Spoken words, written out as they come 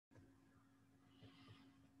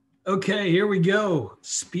Okay, here we go.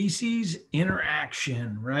 Species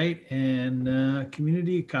interaction, right? And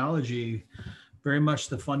community ecology, very much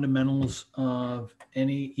the fundamentals of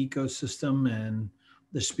any ecosystem and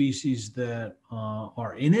the species that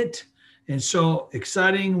are in it. And so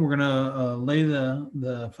exciting. We're going to lay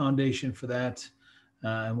the foundation for that,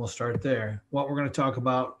 and we'll start there. What we're going to talk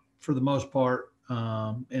about for the most part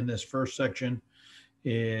in this first section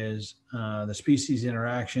is the species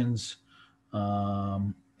interactions,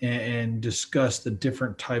 and discuss the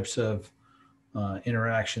different types of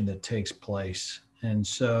interaction that takes place. And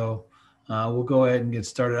so we'll go ahead and get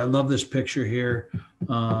started. I love this picture here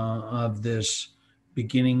of this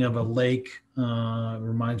beginning of a lake. It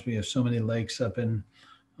reminds me of so many lakes up in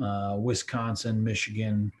Wisconsin,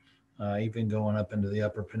 Michigan, even going up into the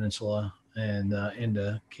Upper Peninsula and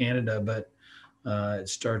into Canada. But it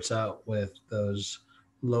starts out with those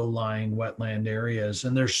low-lying wetland areas,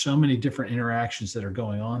 and there's so many different interactions that are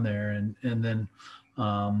going on there, and then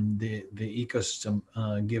the ecosystem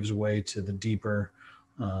gives way to the deeper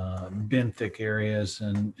benthic areas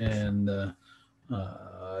and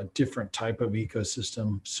different type of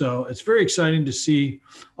ecosystem. So it's very exciting to see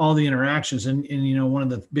all the interactions. And one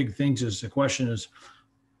of the big things is the question is,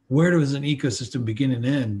 where does an ecosystem begin and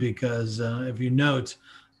end? Because if you note,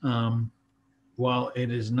 um, while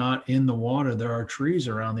it is not in the water, there are trees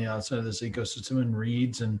around the outside of this ecosystem and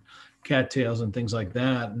reeds and cattails and things like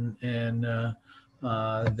that. And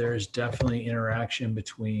there's definitely interaction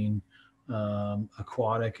between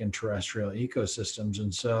aquatic and terrestrial ecosystems.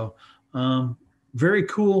 And so, very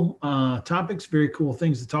cool topics, very cool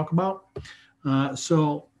things to talk about.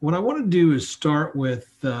 So, what I want to do is start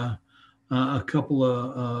with a couple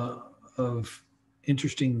of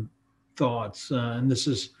interesting thoughts. And this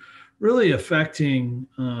is really affecting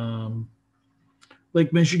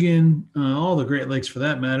Lake Michigan, all the Great Lakes for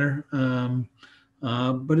that matter.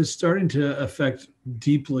 But it's starting to affect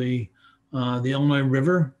deeply the Illinois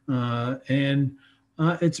River, and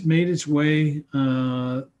it's made its way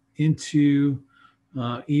into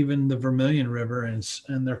even the Vermilion River,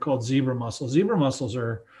 and they're called zebra mussels. Zebra mussels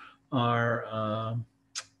are a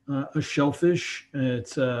shellfish.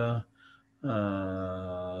 It's a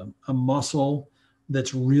mussel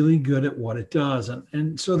that's really good at what it does.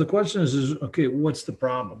 And so the question is okay, what's the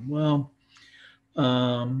problem? Well,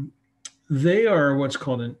 um, they are what's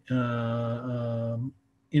called an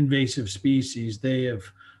invasive species. They have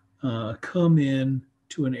come in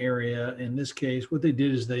to an area. In this case, what they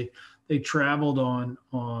did is they traveled on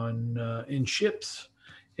in ships,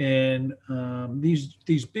 and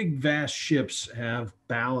these big vast ships have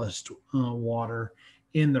ballast water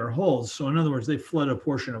in their hulls. So in other words, they flood a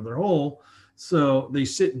portion of their hull, so they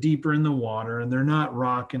sit deeper in the water and they're not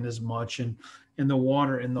rocking as much, and the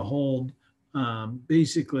water in the hold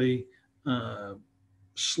basically uh,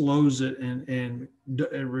 slows it and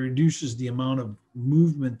it reduces the amount of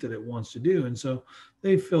movement that it wants to do. And so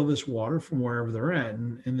they fill this water from wherever they're at,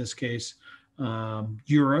 and in this case,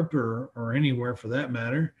 Europe or anywhere for that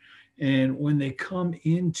matter. And when they come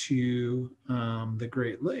into the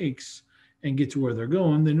Great Lakes and get to where they're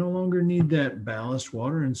going, they no longer need that ballast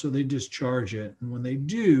water, and so they discharge it. And when they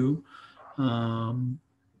do, um,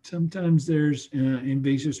 sometimes there's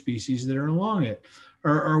invasive species that are along it,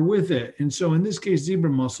 are with it. And so in this case, zebra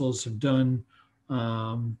mussels have done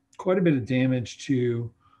quite a bit of damage to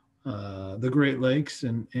the Great Lakes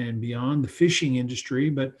and beyond, the fishing industry.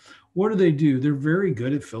 But what do? They're very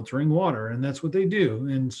good at filtering water, and that's what they do.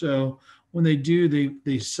 And so when they do,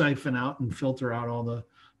 they siphon out and filter out all the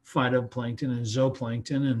phytoplankton and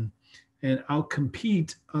zooplankton and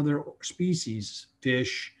outcompete other species,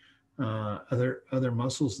 fish, other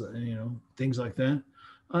mussels, things like that.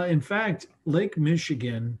 In fact, Lake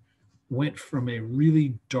Michigan went from a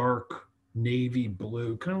really dark navy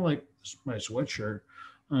blue, kind of like my sweatshirt,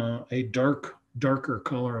 a darker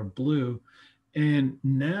color of blue, and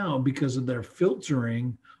now because of their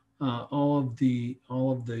filtering, all of the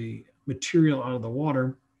material out of the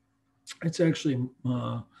water, it's actually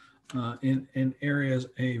in areas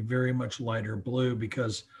a very much lighter blue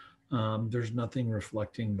because there's nothing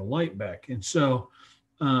reflecting the light back. And so,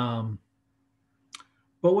 um,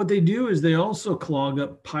 but what they do is they also clog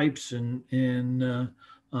up pipes and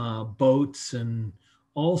boats and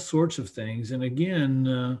all sorts of things. And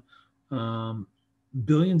again,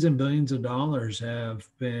 billions and billions of dollars have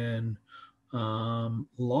been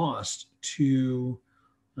lost to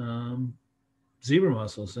um, zebra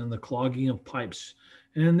mussels and the clogging of pipes.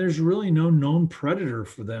 And there's really no known predator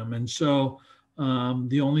for them. And so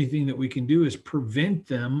the only thing that we can do is prevent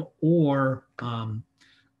them or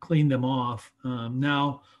clean them off.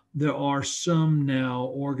 Now, there are some now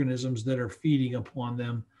organisms that are feeding upon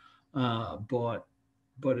them.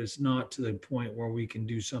 but it's not to the point where we can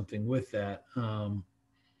do something with that.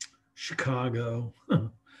 Chicago,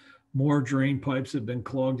 more drain pipes have been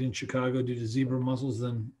clogged in Chicago due to zebra mussels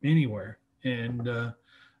than anywhere, and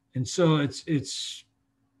so it's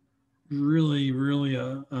really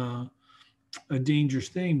a dangerous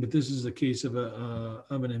thing. But this is the case of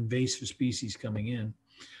of an invasive species coming in.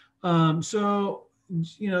 So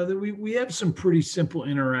that we have some pretty simple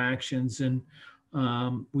interactions, and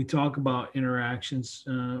we talk about interactions.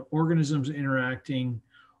 Organisms interacting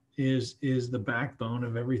is the backbone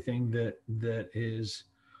of everything that is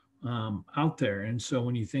out there. And so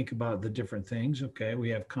when you think about the different things, okay, we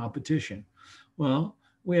have competition. Well,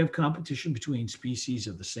 we have competition between species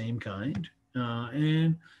of the same kind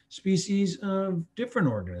and species of different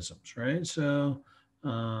organisms, right? So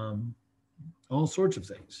um, all sorts of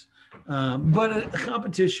things. But a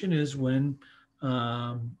competition is when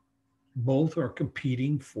um, both are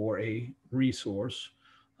competing for a resource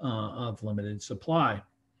of limited supply.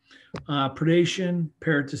 Predation,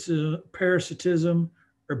 parasitism,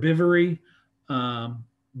 herbivory. Um,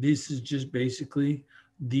 this is just basically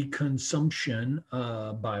the consumption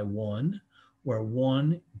by one, where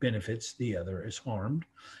one benefits, the other is harmed.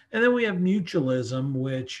 And then we have mutualism,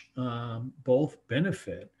 which both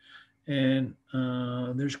benefit. And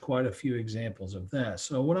there's quite a few examples of that.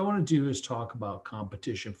 So, what I want to do is talk about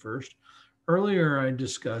competition first. Earlier, I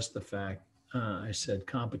discussed the fact, I said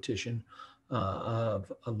competition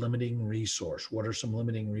of a limiting resource. What are some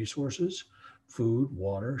limiting resources? Food,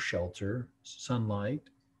 water, shelter, sunlight,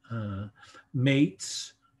 uh,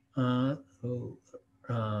 mates, uh,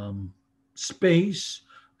 um, space,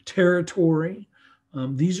 territory.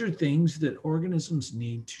 These are things that organisms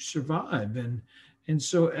need to survive. And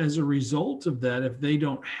so, as a result of that, if they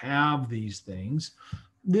don't have these things,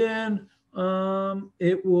 then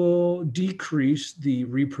it will decrease the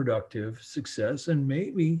reproductive success and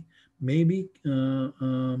maybe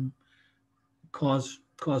cause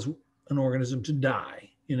an organism to die.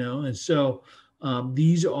 And so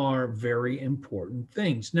these are very important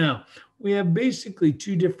things. Now we have basically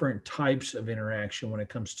two different types of interaction when it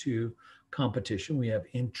comes to competition. We have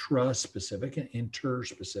intraspecific and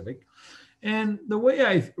interspecific. And the way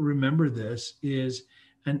I remember this is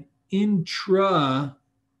an intra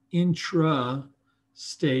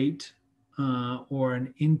state or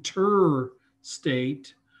an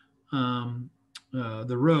interstate, um,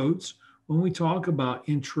 the roads. When we talk about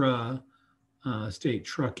intra state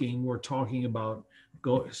trucking, we're talking about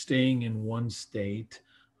staying in one state.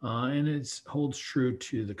 And it holds true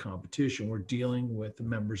to the competition. We're dealing with the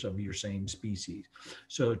members of your same species.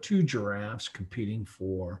 So, two giraffes competing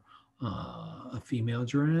for a female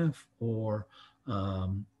giraffe, or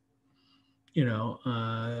um, you know,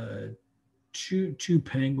 two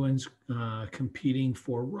penguins competing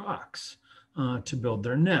for rocks to build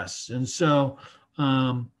their nests. And so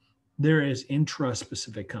um, there is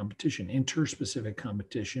intraspecific competition. Interspecific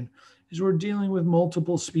competition is we're dealing with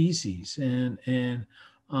multiple species, and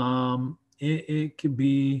it could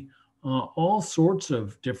be all sorts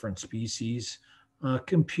of different species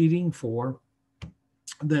competing for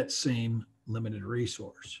that same limited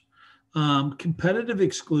resource. Competitive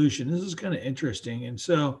exclusion. This is kind of interesting. And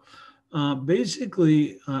so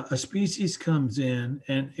basically, a species comes in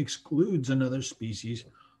and excludes another species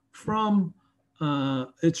from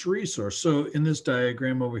its resource. So in this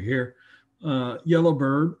diagram over here,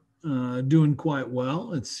 yellowbird doing quite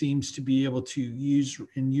well. It seems to be able to use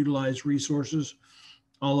and utilize resources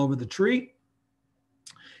all over the tree.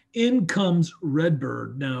 In comes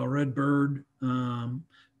redbird. Now, redbird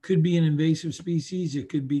could be an invasive species. It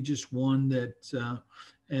could be just one that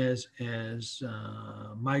has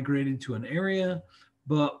migrated to an area.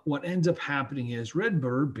 But what ends up happening is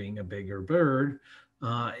redbird, being a bigger bird,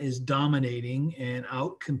 is dominating and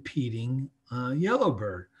out competing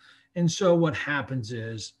yellowbird. And so what happens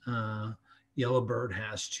is yellowbird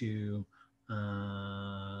has to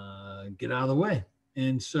get out of the way.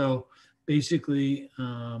 And so basically,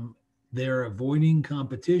 they're avoiding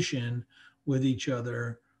competition with each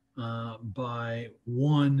other by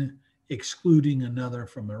one excluding another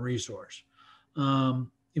from a resource.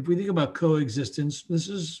 If we think about coexistence, this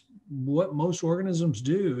is what most organisms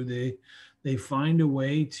do. They find a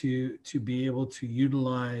way to be able to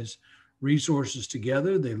utilize resources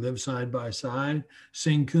together. They live side by side,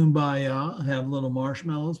 sing kumbaya, have little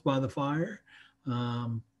marshmallows by the fire.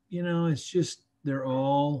 It's just they're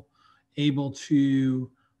all able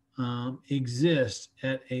to exist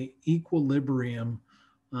at a equilibrium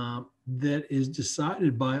that is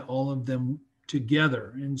decided by all of them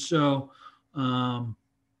together. And so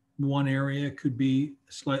one area could be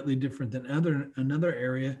slightly different than another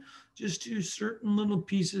area, just to certain little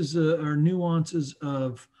pieces or nuances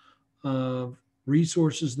of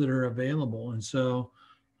resources that are available. And so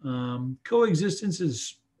coexistence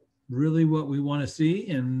is really what we want to see,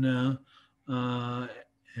 and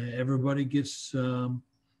everybody gets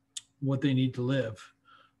what they need to live.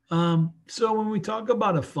 So when we talk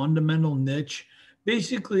about a fundamental niche,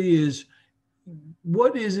 basically is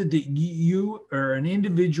what is it that you or an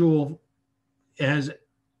individual as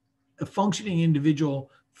a functioning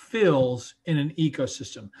individual fills in an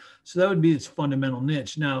ecosystem. So that would be its fundamental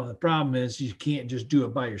niche. Now, the problem is you can't just do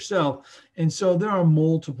it by yourself. And so there are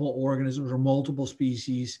multiple organisms or multiple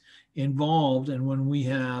species involved. And when we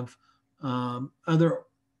have other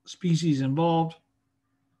species involved,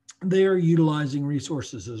 they are utilizing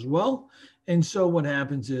resources as well. And so what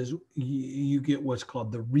happens is you get what's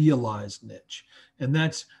called the realized niche. And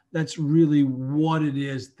that's really what it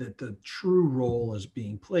is, that the true role is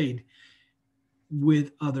being played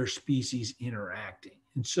with other species interacting.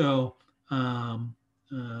 And so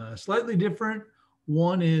slightly different.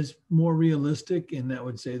 One is more realistic, and that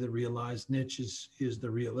would say the realized niche is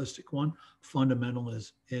the realistic one. Fundamental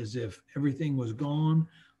is as if everything was gone,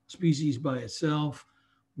 species by itself,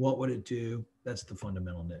 what would it do? That's the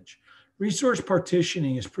fundamental niche. Resource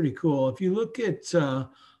partitioning is pretty cool. If you look at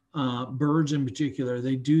birds in particular,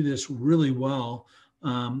 they do this really well.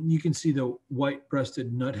 You can see the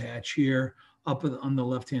white-breasted nuthatch here up on the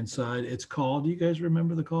left-hand side. It's called, do you guys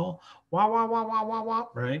remember the call? Wah, wah, wah, wah, wah, wah,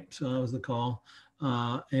 right? So that was the call.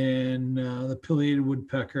 And the pileated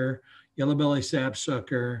woodpecker, yellow-belly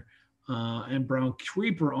sapsucker, and brown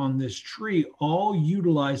creeper on this tree, all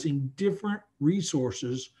utilizing different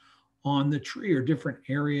resources on the tree or different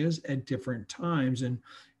areas at different times. And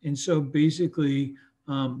so basically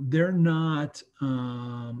they're not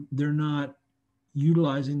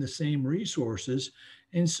utilizing the same resources.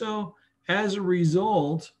 And so as a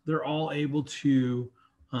result, they're all able to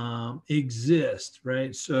exist,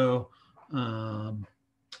 right? So,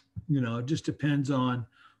 it just depends on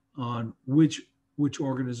which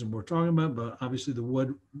organism we're talking about, but obviously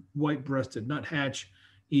the white-breasted nuthatch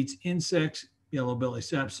eats insects, yellow-belly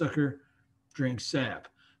sapsucker drinks sap.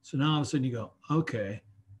 So now all of a sudden you go, okay,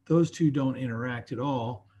 those two don't interact at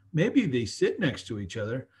all. Maybe they sit next to each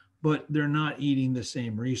other, but they're not eating the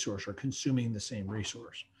same resource or consuming the same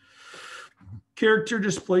resource. Character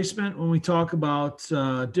displacement, when we talk about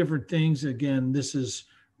different things, again, this is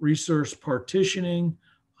resource partitioning.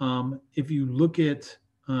 If you look at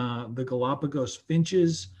the Galapagos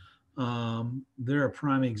finches, they're a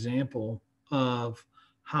prime example of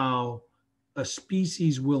how a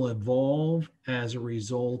species will evolve as a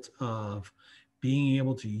result of being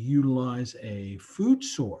able to utilize a food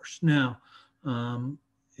source. Now,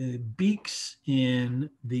 beaks in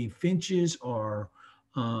the finches are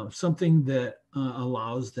something that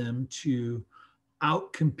allows them to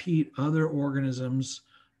outcompete other organisms.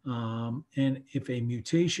 And if a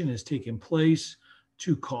mutation has taken place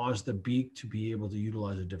to cause the beak to be able to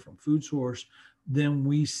utilize a different food source, then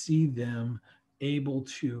we see them able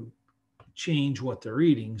to change what they're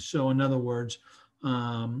eating. So in other words,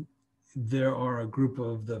 there are a group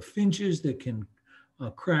of the finches that can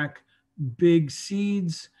crack big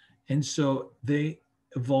seeds. And so they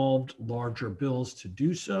evolved larger bills to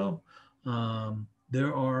do so.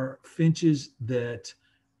 There are finches that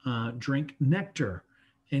drink nectar.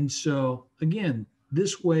 And so again,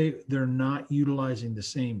 this way they're not utilizing the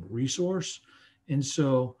same resource. And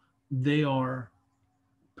so they are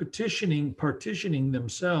partitioning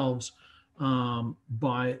themselves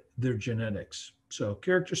by their genetics. So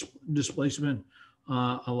character displacement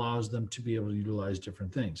allows them to be able to utilize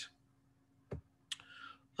different things.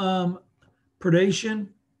 Predation,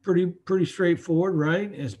 pretty straightforward,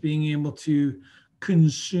 right? As being able to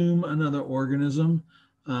consume another organism,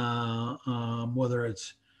 whether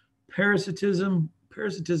it's parasitism,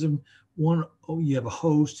 you have a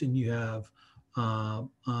host and you have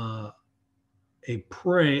a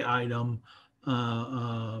prey item.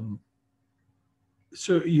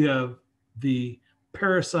 So you have the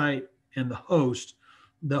parasite and the host.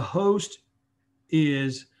 The host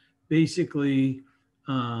is basically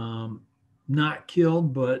not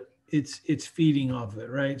killed, but it's feeding off it,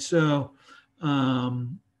 right? So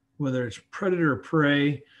whether it's predator or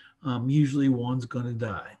prey, usually one's going to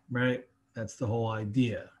die, right? That's the whole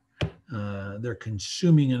idea. They're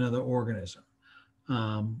consuming another organism.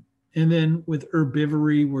 And then with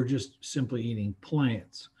herbivory, we're just simply eating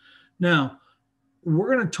plants. Now,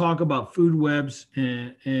 we're going to talk about food webs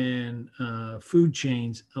and food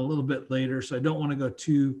chains a little bit later, so I don't want to go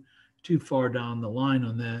too far down the line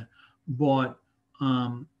on that. But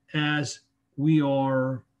as we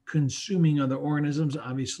are consuming other organisms,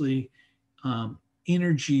 obviously,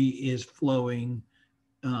 energy is flowing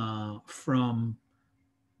from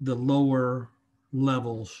the lower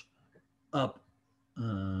levels up.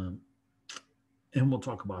 Um, and we'll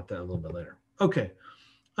talk about that a little bit later. Okay.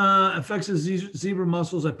 Effects of zebra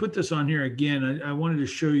mussels. I put this on here again. I wanted to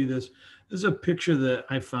show you this. This is a picture that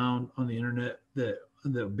I found on the internet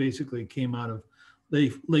that basically came out of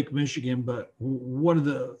Lake Michigan. But what are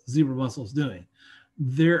the zebra mussels doing?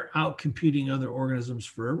 They're out competing other organisms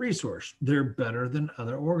for a resource. They're better than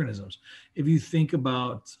other organisms. If you think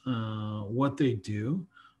about what they do,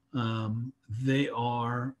 they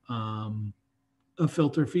are a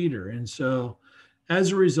filter feeder. And so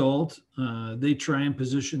as a result, they try and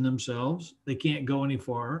position themselves. They can't go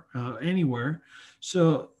anywhere.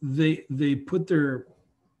 So they put their,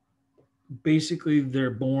 basically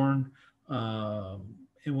they're born, and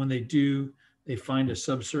when they do, they find a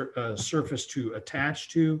surface to attach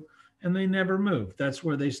to, and they never move. That's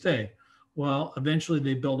where they stay. Well, eventually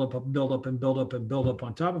they build up, build up, and build up, and build up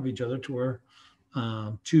on top of each other to where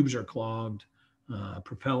tubes are clogged,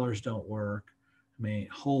 propellers don't work. I mean,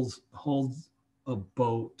 hulls of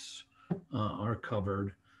boats are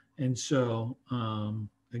covered, and so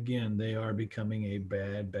again, they are becoming a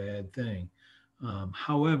bad thing.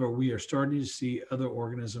 However, we are starting to see other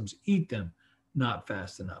organisms eat them, not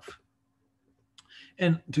fast enough.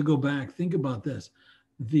 And to go back, think about this: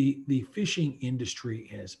 the fishing industry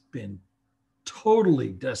has been totally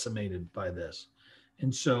decimated by this,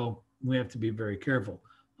 and so we have to be very careful.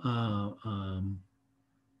 Uh, um,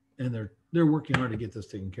 and they're working hard to get this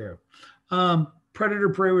taken care of. Predator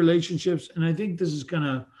prey relationships, and I think this is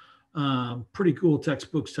kind of pretty cool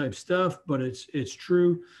textbooks type stuff, but it's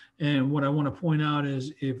true. And what I want to point out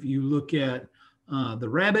is if you look at the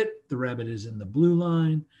rabbit is in the blue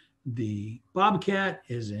line, the bobcat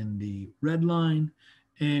is in the red line,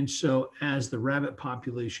 and so as the rabbit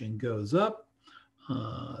population goes up,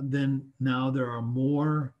 then now there are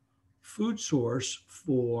more food source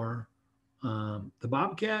for the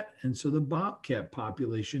bobcat, and so the bobcat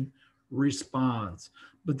population responds.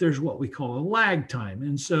 But there's what we call a lag time,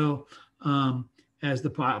 and so as the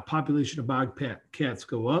population of bobcats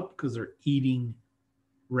go up because they're eating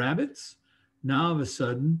rabbits, now all of a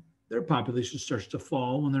sudden their population starts to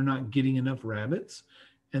fall when they're not getting enough rabbits,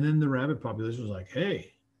 and then the rabbit population is like,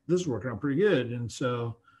 hey, this is working out pretty good, and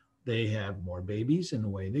so they have more babies and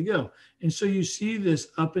away they go. And so you see this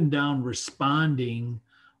up and down responding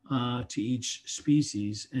to each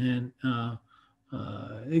species, and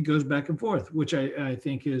it goes back and forth, which I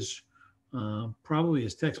think is probably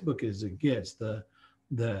as textbook as it gets. The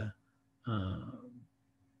uh,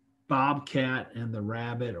 bobcat and the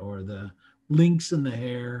rabbit, or the lynx and the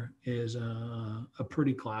hare, is a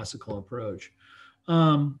pretty classical approach.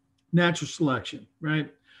 Natural selection,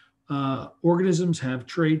 right? Organisms have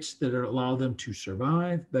traits that allow them to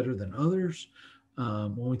survive better than others.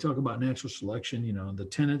 When we talk about natural selection, the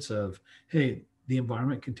tenets of, hey, the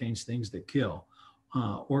environment contains things that kill.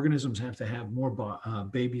 Organisms have to have more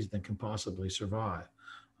babies than can possibly survive.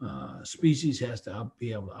 Species has to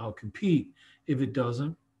be able to outcompete. If it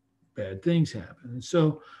doesn't, bad things happen. And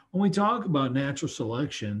so when we talk about natural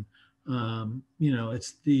selection,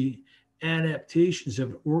 it's the adaptations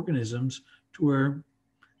of organisms to where,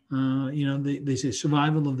 they say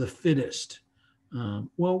survival of the fittest.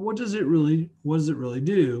 Well, what does it really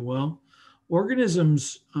do? Well,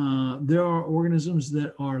 there are organisms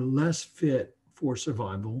that are less fit for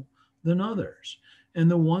survival than others. And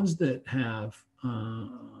the ones that have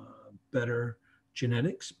better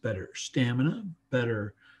genetics, better stamina,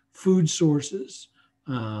 better food sources,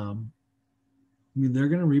 they're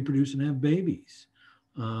going to reproduce and have babies.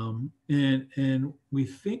 And we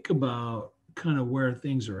think about kind of where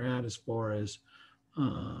things are at as far as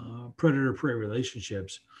predator-prey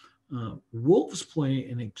relationships. Wolves play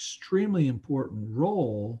an extremely important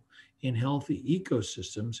role in healthy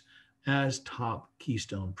ecosystems as top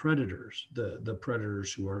keystone predators, the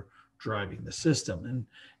predators who are driving the system.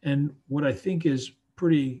 And what I think is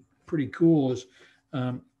pretty cool is,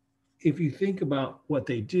 if you think about what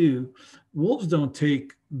they do, wolves don't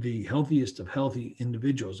take the healthiest of healthy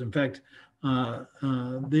individuals. In fact,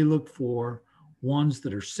 they look for ones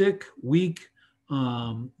that are sick, weak,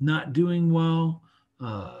 not doing well,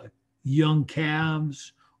 young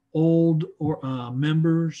calves, old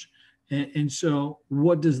members. And so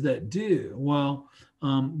what does that do? Well,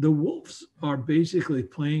 the wolves are basically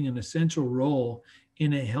playing an essential role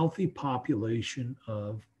in a healthy population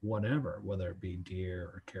of whatever, whether it be deer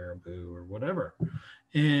or caribou or whatever.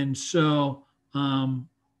 And so,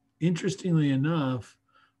 interestingly enough,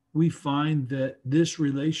 we find that this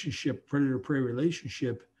relationship, predator-prey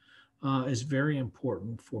relationship, is very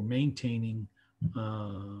important for maintaining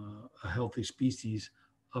a healthy species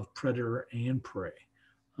of predator and prey.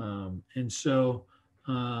 And so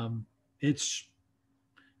um, it's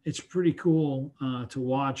it's pretty cool to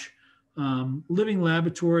watch. Living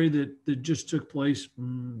laboratory that just took place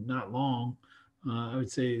not long, I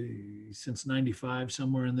would say since '95,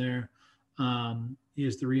 somewhere in there,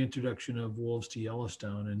 is the reintroduction of wolves to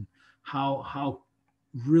Yellowstone, and how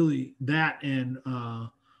really that and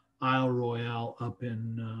Isle Royale up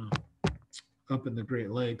in the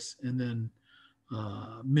Great Lakes, and then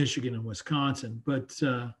Michigan and Wisconsin. But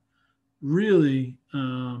really,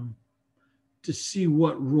 to see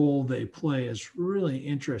what role they play is really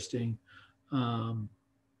interesting. Um,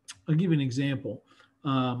 I'll give you an example.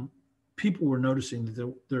 People were noticing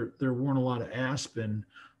that there weren't a lot of aspen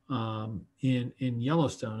in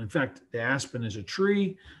Yellowstone. In fact, the aspen is a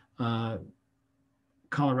tree. Uh,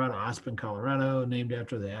 Colorado, Aspen, Colorado, named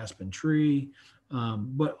after the aspen tree.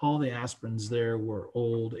 But all the aspens there were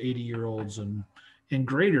old, 80-year-olds and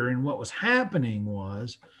greater. And what was happening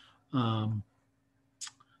was um,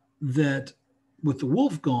 that with the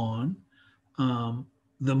wolf gone, um,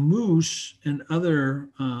 the moose and other,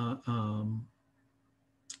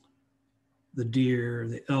 the deer,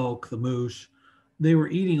 the elk, the moose, they were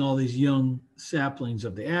eating all these young saplings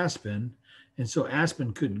of the aspen. And so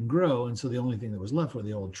aspen couldn't grow. And so the only thing that was left were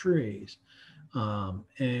the old trees.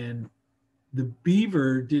 And the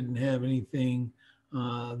beaver didn't have anything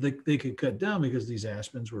that they could cut down because these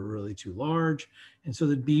aspens were really too large. And so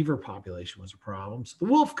the beaver population was a problem. So the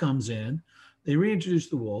wolf comes in, they reintroduce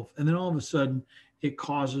the wolf, and then all of a sudden it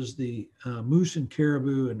causes the moose and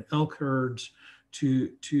caribou and elk herds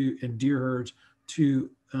and deer herds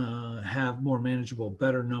to have more manageable,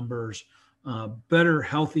 better numbers, better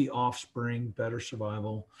healthy offspring, better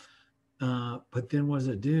survival. But then what does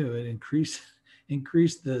it do? It increased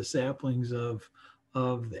the saplings of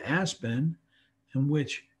the aspen, in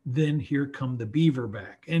which then here come the beaver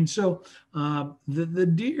back. And so the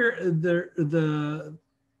deer,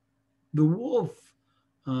 the wolf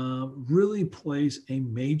really plays a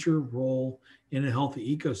major role in a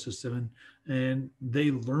healthy ecosystem, and they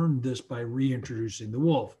learned this by reintroducing the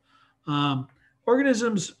wolf.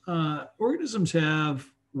 Organisms have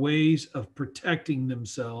ways of protecting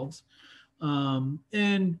themselves,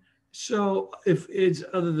 and so if it's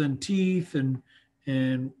other than teeth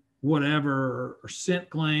and whatever, or scent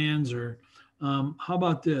glands, or how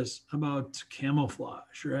about this? How about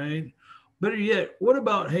camouflage, right? Better yet, what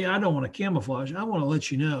about, hey, I don't want to camouflage. I want to let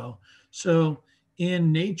you know. So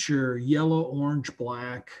in nature, yellow, orange,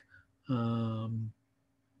 black, um,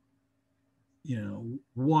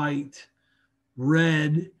 white,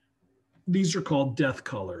 red, these are called death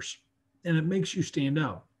colors, and it makes you stand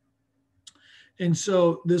out. And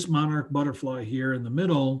so this monarch butterfly here in the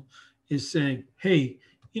middle is saying, hey,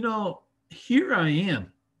 here I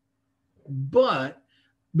am. But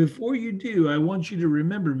before you do, I want you to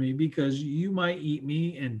remember me, because you might eat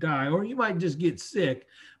me and die, or you might just get sick.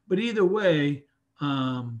 But either way,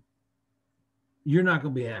 you're not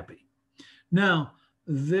going to be happy. Now,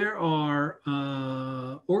 there are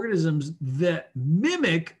organisms that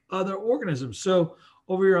mimic other organisms. So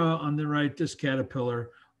over here on the right, this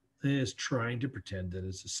caterpillar is trying to pretend that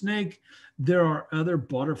it's a snake. There are other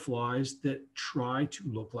butterflies that try to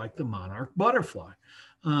look like the monarch butterfly.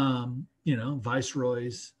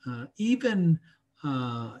 Viceroys, even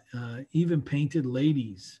painted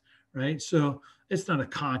ladies, right? So it's not a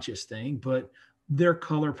conscious thing, but their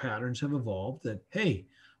color patterns have evolved that, hey,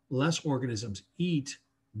 less organisms eat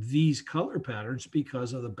these color patterns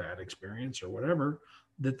because of the bad experience or whatever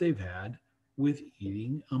that they've had with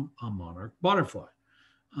eating a monarch butterfly.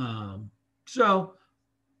 So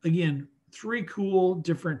again, three cool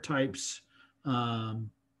different types of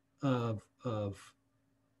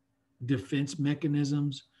defense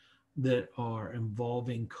mechanisms that are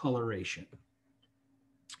involving coloration.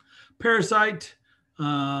 Parasite,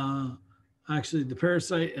 actually the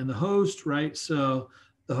parasite and the host, right? So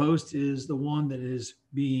the host is the one that is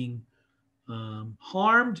being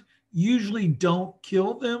harmed. Usually don't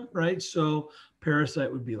kill them, right? So parasite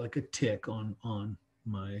would be like a tick on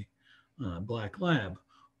my black lab,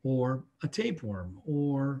 or a tapeworm,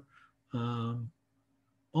 or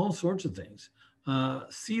all sorts of things.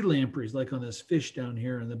 Sea lampreys, like on this fish down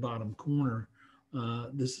here in the bottom corner.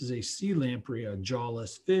 This is a sea lamprey, a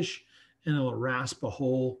jawless fish, and it'll rasp a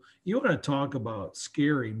hole. You want to talk about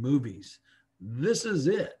scary movies? This is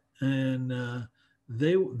it, and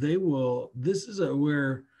they will. This is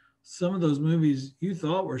where some of those movies you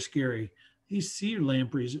thought were scary, these sea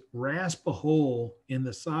lampreys rasp a hole in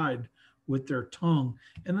the side with their tongue,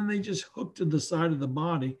 and then they just hook to the side of the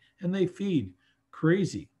body and they feed.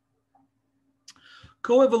 Crazy.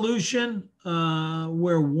 Coevolution,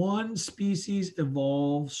 where one species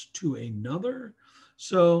evolves to another.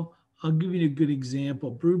 So I'll give you a good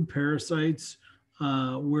example. Brood parasites,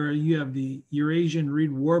 where you have the Eurasian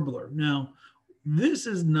reed warbler. Now, this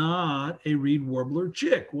is not a reed warbler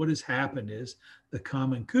chick. What has happened is the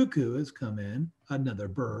common cuckoo has come in, another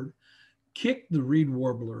bird, kicked the reed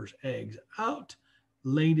warbler's eggs out,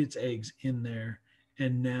 laid its eggs in there,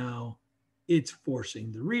 and now it's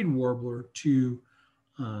forcing the reed warbler to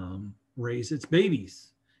raise its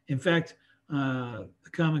babies. In fact, the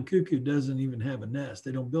common cuckoo doesn't even have a nest.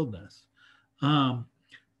 They don't build nests.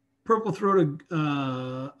 Purple-throated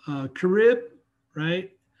carib,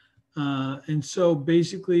 right? And so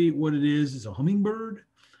basically what it is a hummingbird,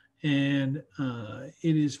 and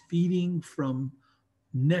it is feeding from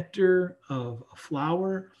nectar of a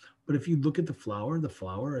flower. But if you look at the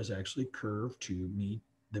flower is actually curved to meet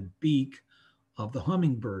the beak of the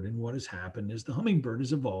hummingbird. And what has happened is the hummingbird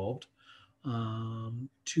has evolved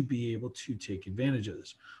to be able to take advantage of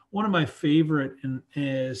this. One of my favorite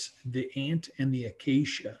is the ant and the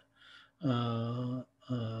acacia.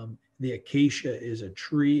 The acacia is a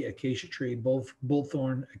tree, acacia tree,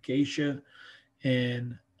 bullthorn acacia.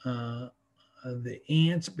 And the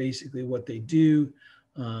ants, basically what they do,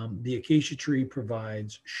 the acacia tree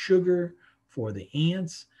provides sugar for the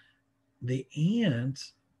ants. The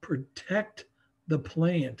ants protect the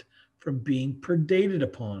plant from being predated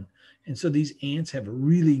upon. And so these ants have a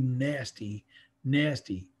really nasty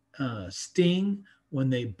sting when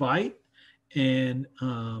they bite, and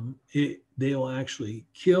they'll actually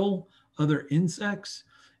kill other insects.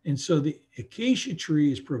 And so the acacia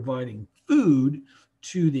tree is providing food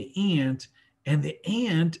to the ant, and the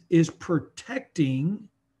ant is protecting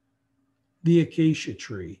the acacia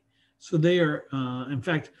tree. So they are, in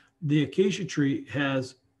fact, the acacia tree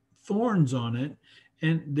has thorns on it,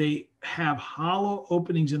 and they have hollow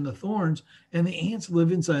openings in the thorns, and the ants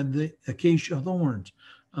live inside the acacia thorns.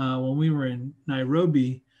 When we were in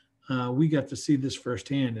Nairobi, we got to see this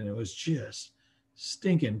firsthand, and it was just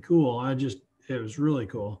stinking cool. It was really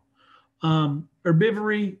cool.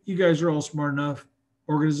 Herbivory, you guys are all smart enough.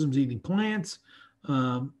 Organisms eating plants.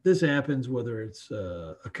 This happens whether it's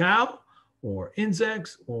a cow or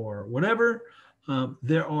insects or whatever.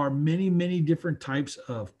 There are many different types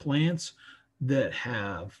of plants that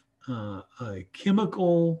have a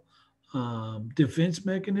chemical defense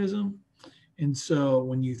mechanism. And so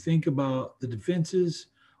when you think about the defenses,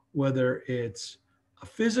 whether it's a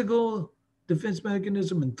physical defense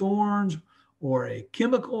mechanism and thorns, or a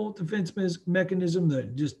chemical defense mechanism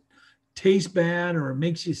that just tastes bad or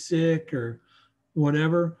makes you sick or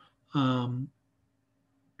whatever,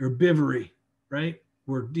 herbivory, right?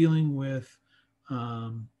 We're dealing with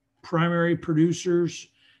primary producers,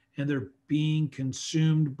 and they're being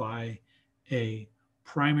consumed by a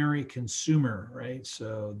primary consumer, right?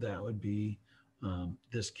 So that would be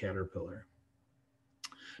this caterpillar.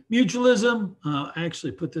 Mutualism, I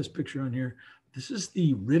actually put this picture on here. This is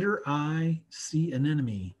the Ritter eye sea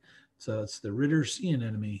anemone. So it's the Ritter sea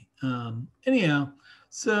anemone. Anyhow,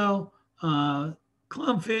 so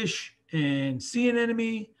clownfish and sea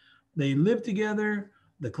anemone, they live together.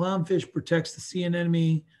 The clownfish protects the sea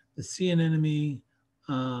anemone. The sea anemone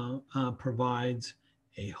provides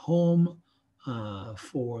a home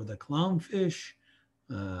for the clownfish.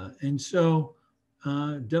 And so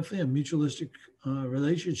definitely a mutualistic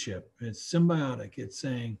relationship. It's symbiotic. It's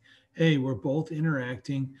saying, hey, we're both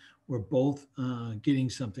interacting. We're both getting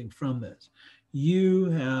something from this. You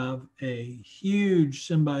have a huge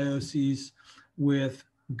symbiosis with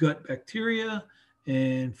gut bacteria.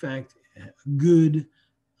 In fact, good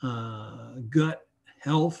gut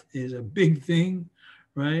health is a big thing,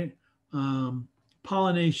 right?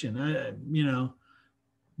 Pollination,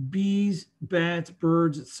 bees, bats,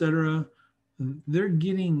 birds, etc. They're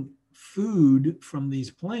getting food from these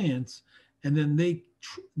plants, and then they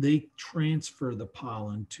transfer the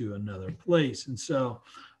pollen to another place. And so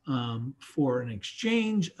for an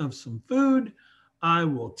exchange of some food, I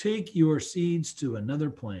will take your seeds to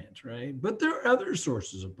another plant, right? But there are other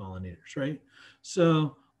sources of pollinators, right?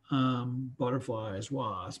 So butterflies,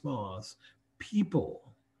 wasps, moths,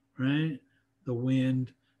 people, right? The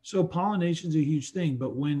wind. So pollination is a huge thing.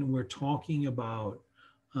 But when we're talking about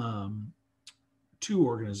two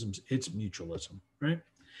organisms, it's mutualism, right?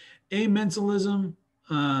 Amensalism,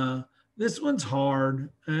 this one's hard.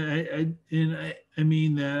 I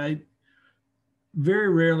mean that very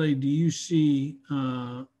rarely do you see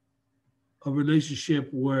a relationship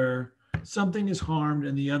where something is harmed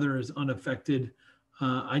and the other is unaffected.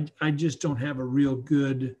 I just don't have a real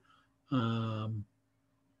good um,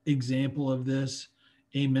 example of this,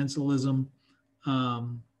 amensalism,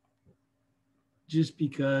 um, just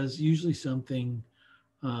because usually something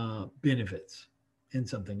benefits and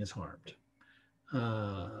something is harmed.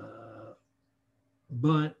 Uh,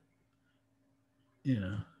 but, you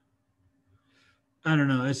know, I don't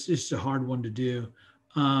know. It's just a hard one to do.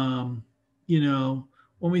 Um, you know,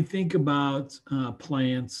 when we think about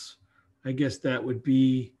plants, I guess that would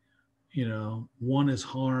be, one is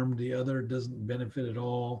harmed, the other doesn't benefit at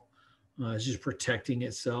all. It's just protecting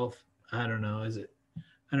itself. I don't know. Is it?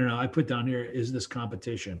 I don't know. I put down here, is this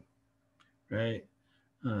competition? Right?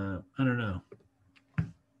 I don't know.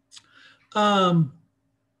 Um,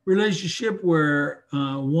 Relationship where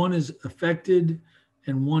one is affected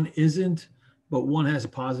and one isn't, but one has a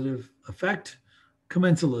positive effect,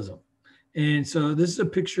 commensalism. And so this is a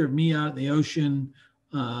picture of me out in the ocean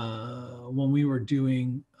when we were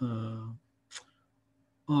doing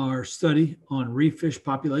our study on reef fish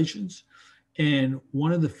populations. And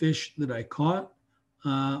one of the fish that I caught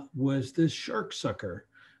was this shark sucker.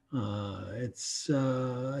 It's,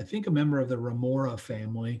 I think, a member of the Remora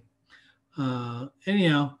family.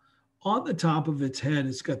 Anyhow, on the top of its head,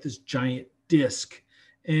 it's got this giant disc.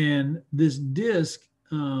 And this disc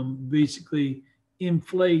basically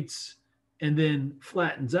inflates and then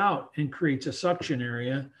flattens out and creates a suction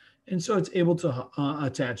area. And so it's able to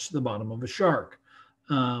attach to the bottom of a shark.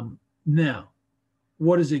 Now,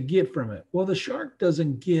 what does it get from it? Well, the shark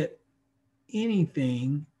doesn't get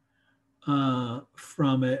anything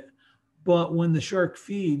from it. But when the shark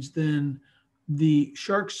feeds, then the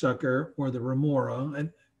shark sucker or the remora, and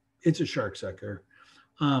it's a shark sucker,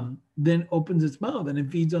 then opens its mouth and it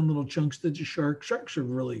feeds on little chunks that the sharks are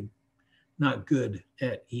really not good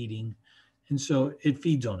at eating. And so it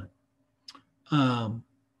feeds on it.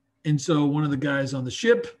 And so one of the guys on the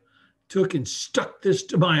ship took and stuck this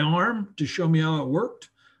to my arm to show me how it worked.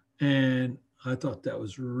 And I thought that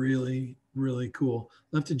was really, really cool.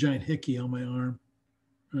 Left a giant hickey on my arm.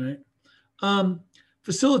 Right.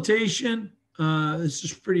 Facilitation. This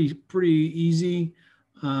is pretty easy.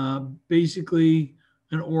 Basically,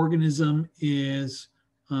 an organism is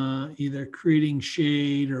either creating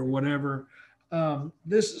shade or whatever.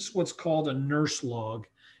 This is what's called a nurse log.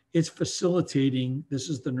 It's facilitating. This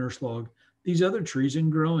is the nurse log. These other trees in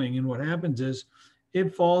growing, and what happens is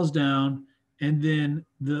it falls down, and then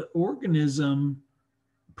the organism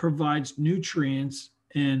provides nutrients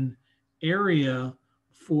and area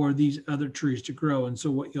for these other trees to grow. And so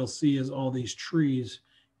what you'll see is all these trees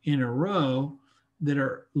in a row that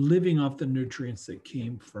are living off the nutrients that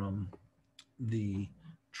came from the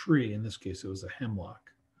tree. In this case, it was a hemlock.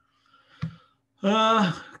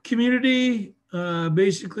 Community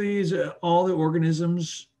basically is all the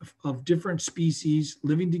organisms of different species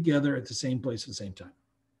living together at the same place at the same time.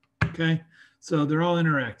 Okay, so they're all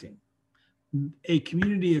interacting. A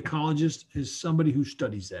community ecologist is somebody who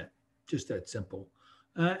studies that, just that simple.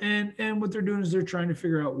 And what they're doing is they're trying to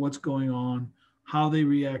figure out what's going on, how they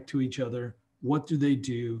react to each other, what do they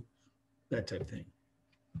do, that type of thing.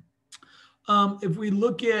 If we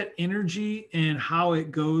look at energy and how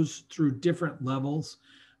it goes through different levels,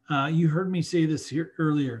 you heard me say this here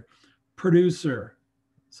earlier, producer.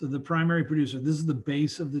 So the primary producer, this is the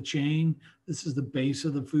base of the chain. This is the base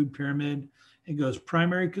of the food pyramid. It goes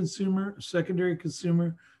primary consumer, secondary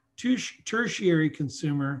consumer, tertiary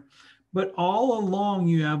consumer. But all along,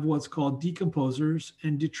 you have what's called decomposers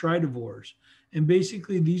and detritivores. And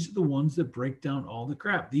basically, these are the ones that break down all the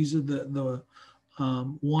crap. These are the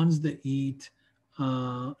ones that eat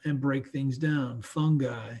and break things down.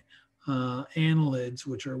 Fungi, annelids,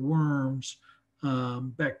 which are worms,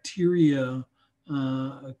 bacteria,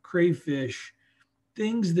 crayfish,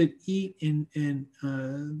 things that eat and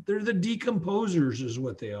they're the decomposers is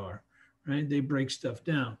what they are, right? They break stuff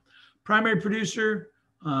down. Primary producer,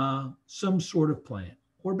 some sort of plant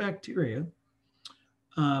or bacteria.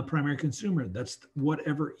 Primary consumer, that's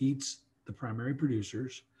whatever eats the primary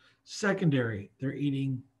producers. Secondary, they're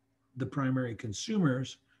eating the primary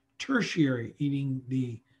consumers. Tertiary, eating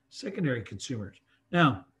the secondary consumers.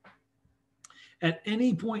 Now, at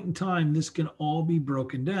any point in time, this can all be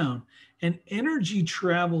broken down, and energy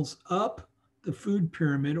travels up the food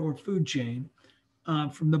pyramid or food chain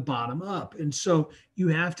from the bottom up. And so you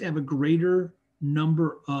have to have a greater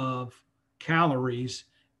number of calories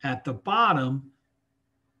at the bottom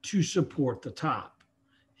to support the top.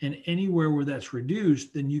 And anywhere where that's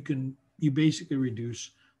reduced, then you basically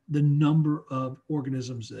reduce the number of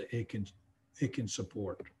organisms that it can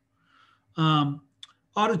support.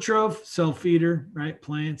 Autotroph, self-feeder, right?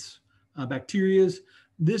 Plants. bacterias.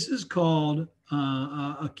 This is called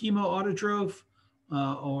a chemoautotroph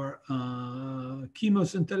or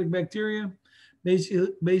chemosynthetic bacteria.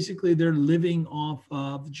 Basically, they're living off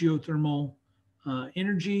of geothermal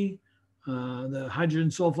energy, the hydrogen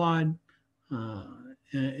sulfide. Uh,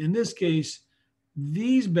 in this case,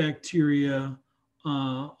 these bacteria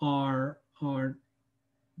are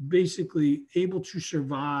basically able to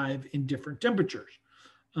survive in different temperatures.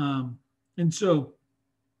 And so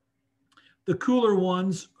the cooler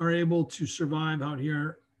ones are able to survive out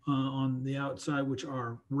here on the outside, which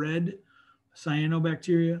are red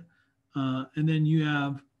cyanobacteria. And then you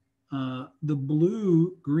have the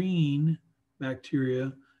blue green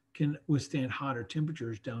bacteria can withstand hotter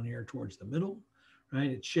temperatures down here towards the middle,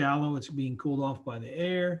 right? It's shallow, it's being cooled off by the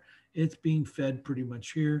air, it's being fed pretty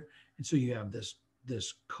much here. And so you have this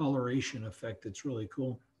coloration effect that's really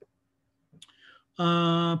cool.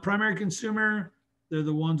 Primary consumer, they're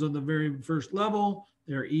the ones on the very first level.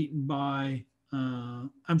 They're eaten by,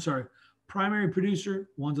 I'm sorry, primary producer,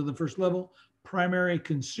 ones on the first level. Primary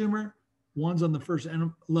consumer, ones on the first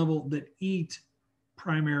level that eat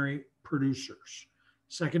primary producers.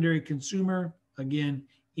 Secondary consumer, again,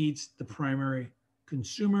 eats the primary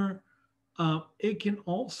consumer. It can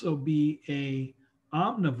also be a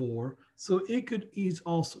omnivore, so it could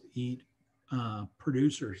also eat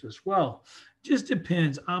producers as well. Just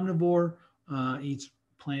depends. Omnivore eats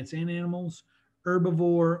plants and animals.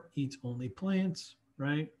 Herbivore eats only plants,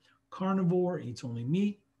 right? Carnivore eats only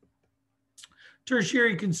meat.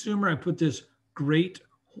 Tertiary consumer, I put this great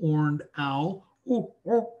horned owl. Oh,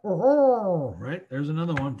 oh, oh, oh, right? There's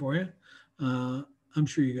another one for you. I'm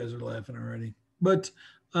sure you guys are laughing already. But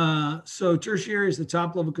so tertiary is the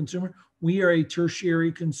top level consumer. We are a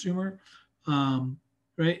tertiary consumer,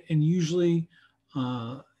 right? And usually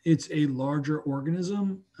it's a larger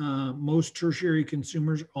organism. Most tertiary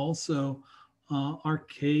consumers also are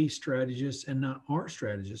K strategists and not R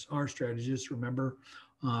strategists. R strategists, remember,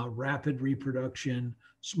 rapid reproduction,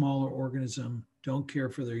 smaller organism, don't care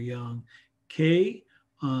for their young. K,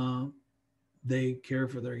 they care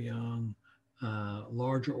for their young.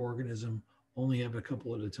 Larger organism, only have a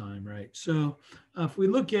couple at a time, right? So if we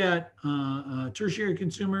look at tertiary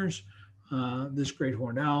consumers, this great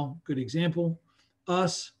horned owl, good example.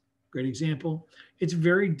 Us, great example. It's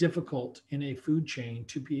very difficult in a food chain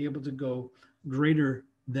to be able to go greater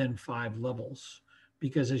than 5 levels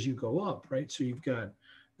because as you go up, right? So you've got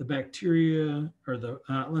the bacteria or the,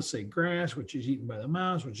 let's say grass, which is eaten by the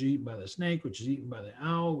mouse, which is eaten by the snake, which is eaten by the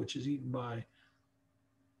owl, which is eaten by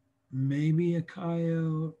maybe a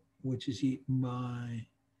coyote, which is eaten by,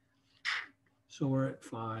 so we're at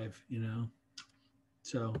 5, you know.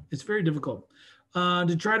 So it's very difficult.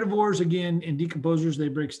 Detritivores, again, and decomposers, they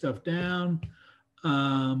break stuff down.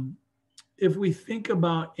 If we think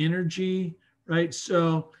about energy, right?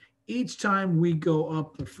 So each time we go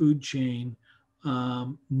up the food chain,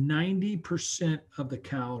 90% of the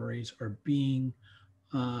calories are being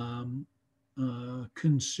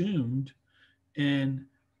consumed, and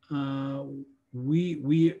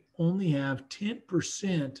we only have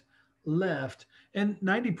 10% left, and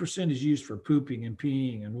 90% is used for pooping and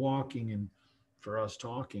peeing and walking and for us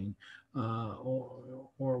talking, or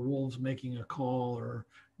wolves making a call or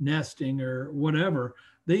nesting or whatever.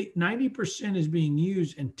 They 90% is being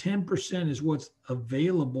used, and 10% is what's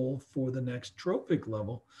available for the next trophic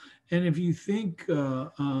level. And if you think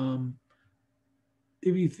about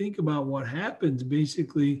what happens,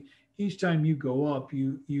 basically each time you go up,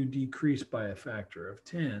 you decrease by a factor of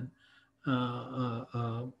 10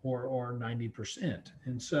 or 90%.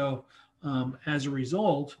 And so as a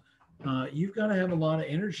result, you've got to have a lot of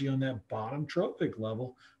energy on that bottom trophic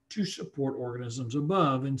level to support organisms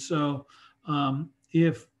above. And so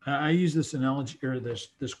if I use this analogy or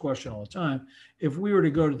this question all the time, if we were to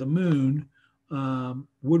go to the moon,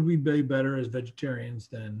 would we be better as vegetarians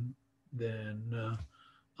than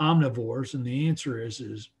omnivores? And the answer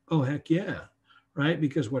is oh heck yeah, right?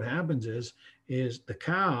 Because what happens is the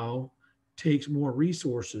cow takes more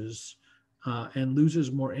resources and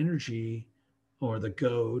loses more energy, or the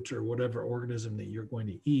goat or whatever organism that you're going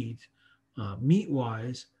to eat, meat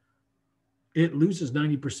wise, it loses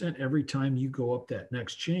 90% every time you go up that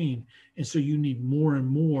next chain. And so you need more and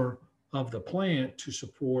more of the plant to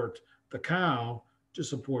support the cow to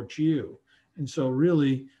support you. And so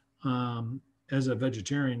really, as a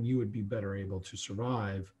vegetarian, you would be better able to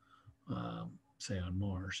survive, say, on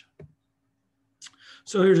Mars.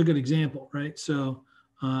 So here's a good example, right? So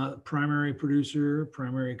primary producer,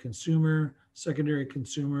 primary consumer, secondary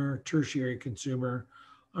consumer, tertiary consumer.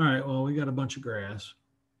 All right, well, we got a bunch of grass.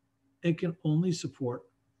 It can only support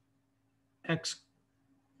X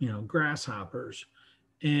grasshoppers.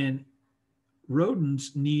 And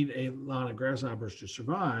rodents need a lot of grasshoppers to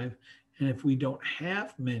survive. And if we don't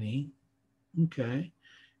have many, okay,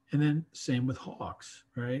 and then same with hawks,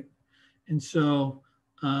 right? And so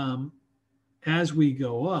um, as we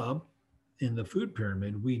go up in the food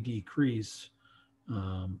pyramid, we decrease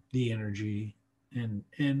the energy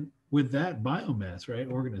and with that biomass, right?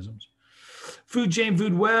 Organisms. Food chain,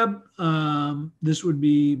 food web. This would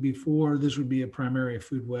be before. This would be a primary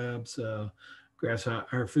food web. So,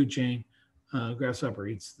 grasshopper or food chain. Grasshopper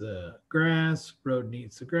eats the grass. Rodent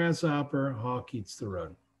eats the grasshopper. Hawk eats the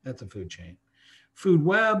rodent. That's a food chain. Food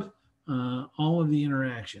web. All of the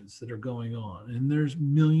interactions that are going on, and there's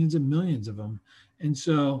millions and millions of them. And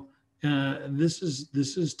so this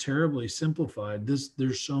is terribly simplified.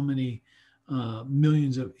 There's so many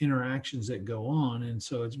millions of interactions that go on, and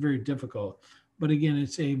so it's very difficult. But again,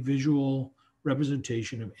 it's a visual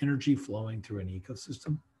representation of energy flowing through an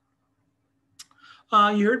ecosystem.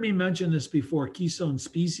 You heard me mention this before. Keystone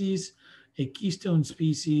species, a keystone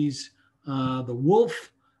species, the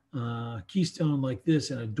wolf, keystone like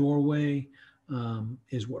this in a doorway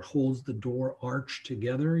is what holds the door arch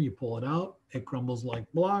together. You pull it out, it crumbles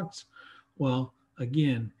like blocks. Well,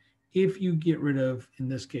 again, if you get rid of, in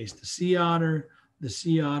this case, the sea otter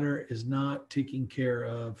is not taking care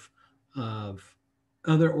of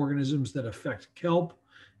other organisms that affect kelp.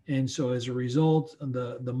 And so as a result,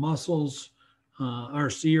 the mussels, our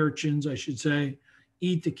sea urchins, I should say,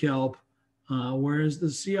 eat the kelp, whereas the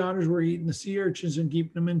sea otters were eating the sea urchins and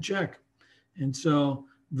keeping them in check. And so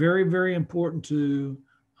very, very important to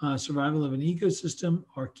survival of an ecosystem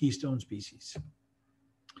are keystone species.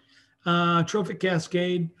 Trophic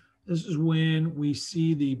cascade. This is when we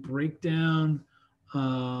see the breakdown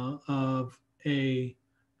of a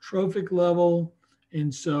trophic level.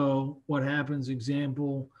 And so what happens,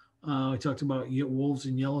 example, I talked about wolves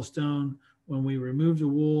in Yellowstone. When we remove the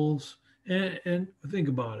wolves, and think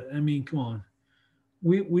about it. I mean, come on.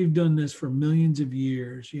 We've done this for millions of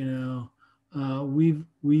years, we've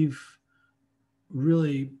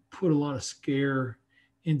really put a lot of scare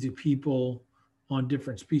into people on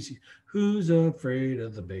different species. Who's afraid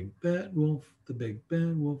of the big bad wolf? The big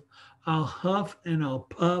bad wolf. I'll huff and I'll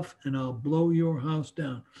puff and I'll blow your house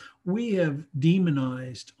down. We have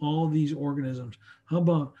demonized all these organisms. How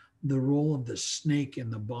about the role of the snake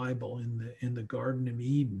in the Bible in the Garden of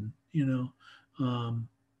Eden?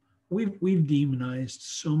 We've demonized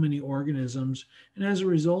so many organisms, and as a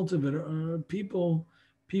result of it, people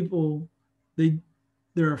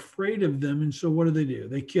they're afraid of them, and so what do?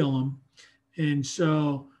 They kill them. And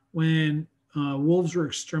so when wolves were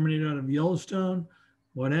exterminated out of Yellowstone,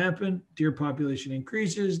 what happened? Deer population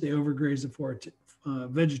increases. They overgraze the forest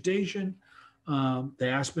vegetation. The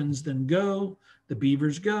aspens then go. The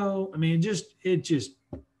beavers go. I mean, it just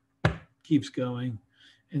keeps going.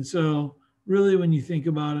 And so, really, when you think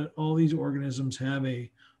about it, all these organisms have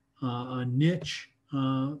a niche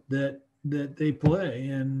that they play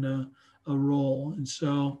and a role. And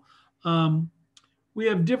so, we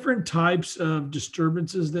have different types of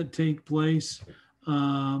disturbances that take place,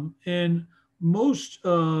 and most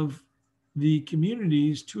of the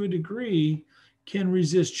communities, to a degree, can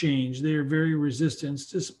resist change. They are very resistant,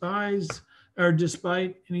 despite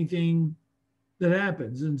anything that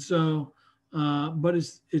happens. And so, but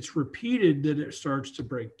it's repeated that it starts to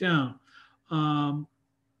break down.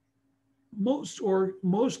 Most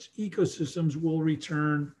ecosystems will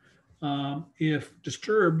return if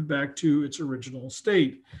disturbed back to its original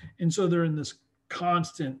state, and so they're in this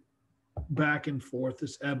constant back and forth,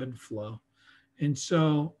 this ebb and flow. And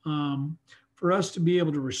so, for us to be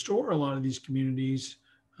able to restore a lot of these communities,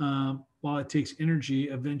 while it takes energy,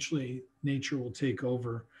 eventually nature will take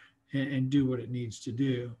over and do what it needs to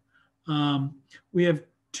do. We have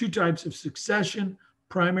two types of succession: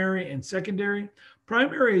 primary and secondary.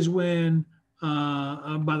 Primary is when,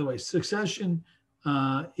 by the way, succession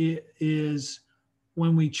it is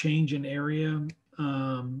when we change an area.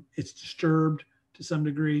 It's disturbed to some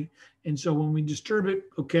degree. And so when we disturb it,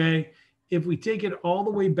 okay, if we take it all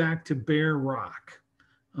the way back to bare rock,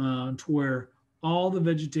 to where all the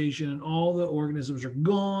vegetation and all the organisms are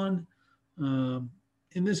gone,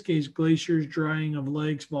 in this case, glaciers, drying of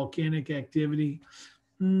lakes, volcanic activity,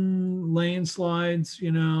 landslides,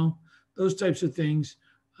 those types of things.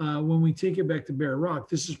 When we take it back to bare rock,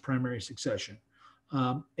 this is primary succession.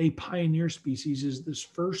 A pioneer species is this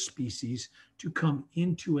first species to come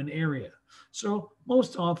into an area. So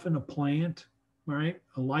most often a plant, right?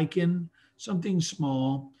 A lichen, something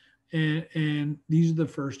small, and these are the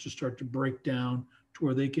first to start to break down to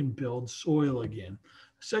where they can build soil again.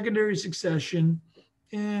 Secondary succession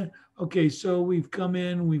Okay, so we've come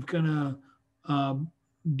in, we've kind of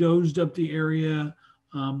dozed up the area.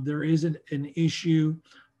 There isn't an issue,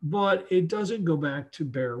 but it doesn't go back to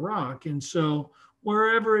bare rock. And so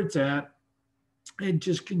wherever it's at, it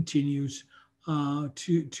just continues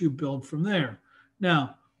to build from there.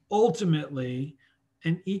 Now, ultimately,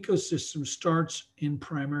 an ecosystem starts in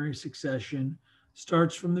primary succession,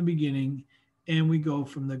 starts from the beginning, and we go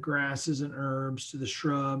from the grasses and herbs to the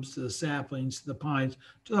shrubs to the saplings to the pines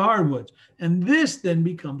to the hardwoods. And this then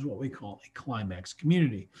becomes what we call a climax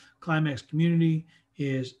community. Climax community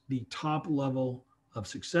is the top level of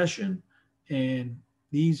succession, and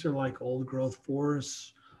these are like old growth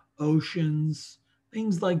forests, oceans,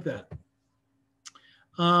 things like that.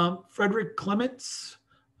 Frederick Clements,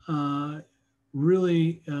 uh,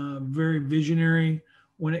 really very visionary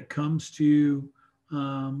when it comes to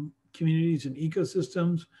communities and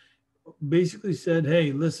ecosystems, basically said,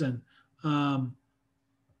 hey, listen, um,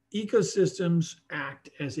 ecosystems act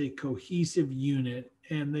as a cohesive unit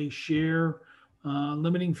and they share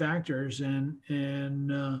limiting factors and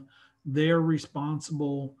they're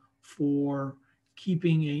responsible for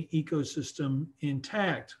keeping a ecosystem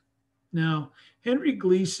intact. Now, Henry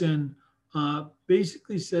Gleason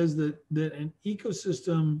basically says that an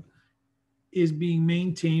ecosystem is being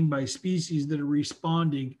maintained by species that are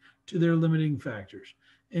responding to their limiting factors.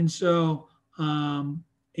 And so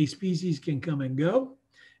a species can come and go,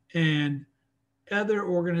 and other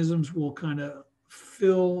organisms will kind of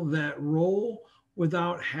fill that role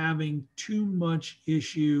without having too much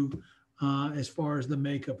issue as far as the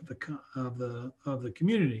makeup of the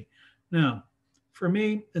community. Now, for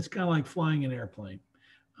me, it's kind of like flying an airplane.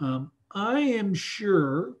 I am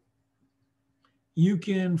sure you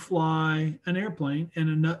can fly an airplane and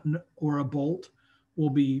a nut or a bolt will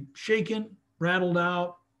be shaken, rattled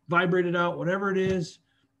out, vibrated out, whatever it is,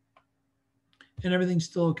 and everything's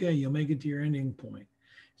still okay. You'll make it to your ending point.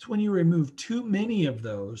 It's when you remove too many of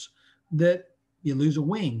those that you lose a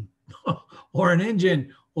wing or an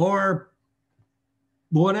engine or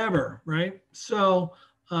whatever, right? So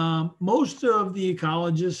most of the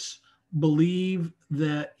ecologists believe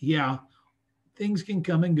that, yeah, things can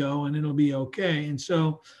come and go and it'll be okay. And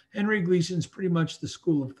so Henry Gleason's pretty much the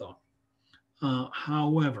school of thought.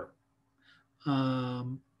 However,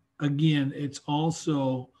 um, again, it's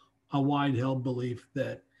also a wide held belief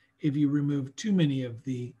that if you remove too many of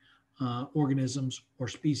the organisms or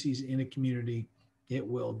species in a community, it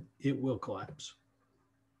will collapse.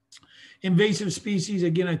 Invasive species,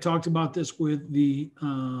 again, I talked about this with the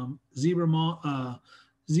zebra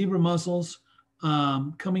mussels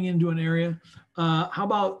coming into an area. How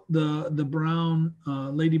about the brown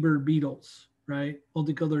ladybird beetles, right?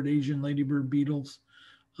 Multicolored Asian ladybird beetles.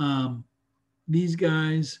 Um, these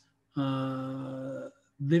guys,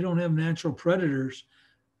 they don't have natural predators.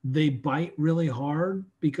 They bite really hard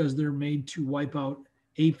because they're made to wipe out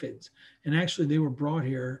aphids. And actually, they were brought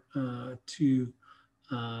here to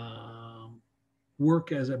um,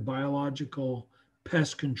 work as a biological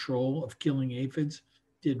pest control of killing aphids.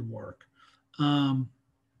 Didn't work. Um,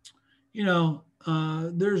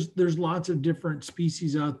 there's lots of different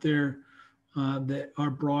species out there that are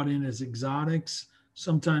brought in as exotics,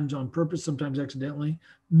 sometimes on purpose, sometimes accidentally.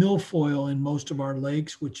 Milfoil in most of our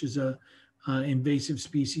lakes, which is a invasive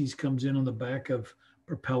species, comes in on the back of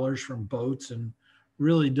propellers from boats and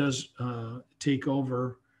really does take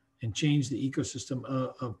over and change the ecosystem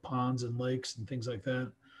of ponds and lakes and things like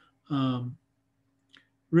that. Um,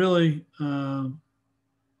 really,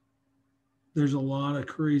 there's a lot of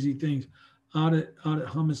crazy things out at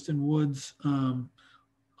Humiston Woods.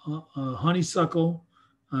 Honeysuckle,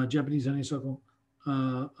 Japanese honeysuckle.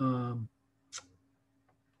 Um,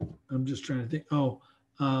 I'm just trying to think. Oh,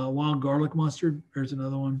 wild garlic mustard. There's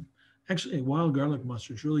another one. Actually, wild garlic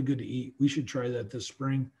mustard is really good to eat. We should try that this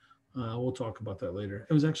spring. We'll talk about that later.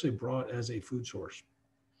 It was actually brought as a food source,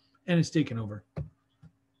 and it's taken over.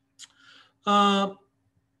 Uh,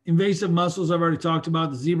 Invasive mussels, I've already talked about.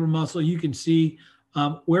 The zebra mussel, you can see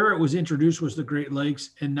where it was introduced was the Great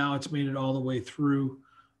Lakes, and now it's made it all the way through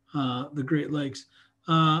the Great Lakes.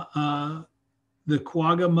 The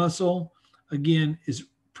quagga mussel, again, is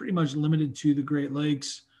pretty much limited to the Great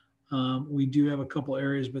Lakes. We do have a couple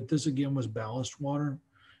areas, but this again was ballast water.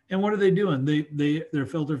 And what are they doing? They're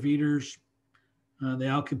filter feeders. They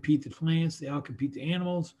outcompete the plants. They outcompete the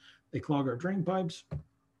animals. They clog our drain pipes.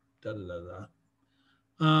 Da da da da.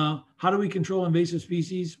 How do we control invasive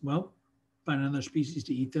species? Well, find another species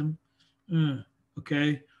to eat them.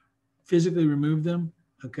 Okay. Physically remove them.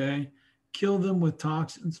 Okay. Kill them with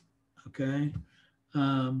toxins. Okay.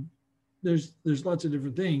 There's lots of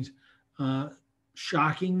different things.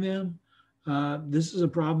 Shocking them. This is a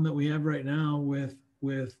problem that we have right now with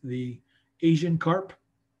the Asian carp,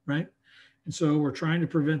 right? And so we're trying to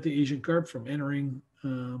prevent the Asian carp from entering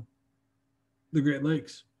the Great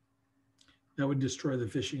Lakes. That would destroy the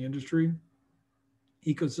fishing industry,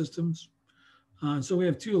 ecosystems. So we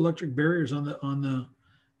have two electric barriers on the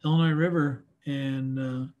Illinois River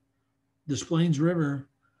and Des Plaines River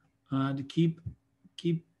to keep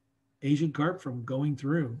Asian carp from going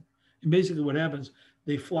through. And basically, what happens?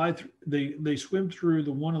 They fly through. They swim through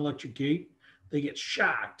the one electric gate. They get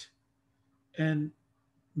shocked, and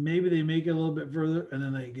maybe they make it a little bit further, and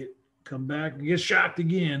then they come back and get shocked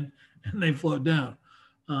again, and they float down.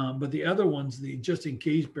 But the other ones, the just in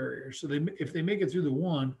case barriers. So if they make it through the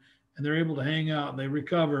one and they're able to hang out and they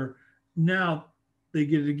recover, now they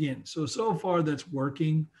get it again. So far that's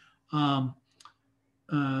working.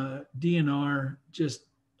 DNR just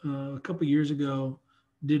a couple years ago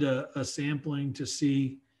did a sampling to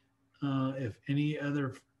see if any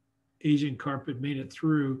other Asian carp had made it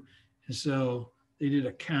through, and so they did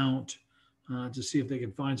a count to see if they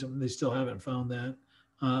could find something. They still haven't found that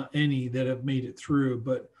any that have made it through,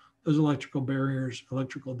 but those electrical barriers,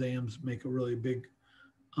 electrical dams make a really big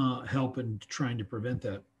help in trying to prevent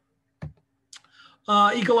that.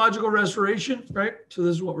 Ecological restoration, right? So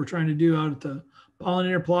this is what we're trying to do out at the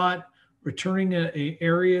pollinator plot, returning an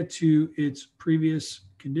area to its previous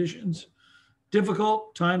conditions.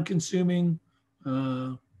 Difficult, time consuming.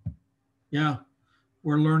 Yeah,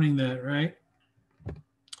 we're learning that, right?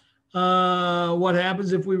 What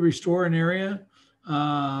happens if we restore an area?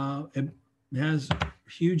 It has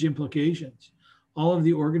huge implications. All of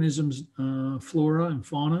the organisms, flora and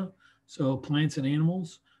fauna, so plants and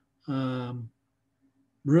animals,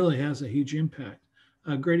 really has a huge impact.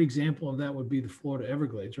 A great example of that would be the Florida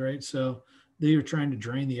Everglades, right? So they were trying to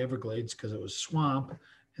drain the Everglades because it was swamp.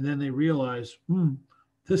 And then they realized,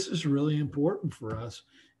 this is really important for us.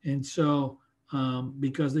 And so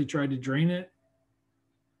because they tried to drain it,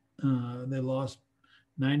 they lost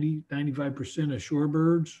 95% of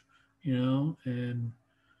shorebirds, and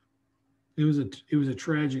it was a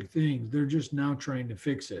tragic thing. They're just now trying to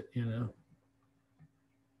fix it.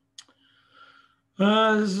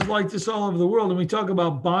 This is like this all over the world. And we talk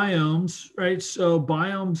about biomes, right? So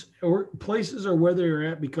biomes or places are where they're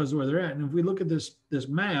at because of where they're at. And if we look at this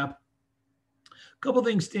map, a couple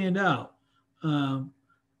things stand out.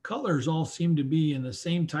 Colors all seem to be in the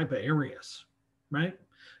same type of areas, right?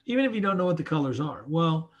 Even if you don't know what the colors are.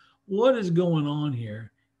 Well, what is going on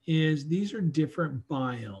here is these are different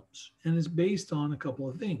biomes, and it's based on a couple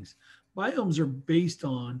of things. Biomes are based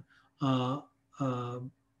on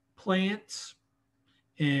plants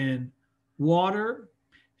and water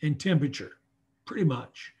and temperature, pretty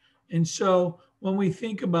much. And so when we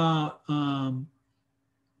think about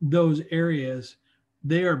those areas,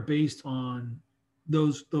 they are based on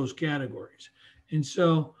those categories. And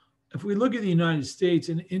so if we look at the United States,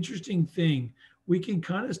 an interesting thing, we can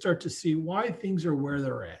kind of start to see why things are where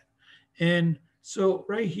they're at. And so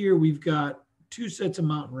right here, we've got two sets of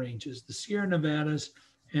mountain ranges, the Sierra Nevadas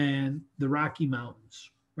and the Rocky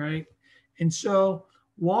Mountains, right? And so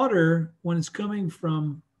water, when it's coming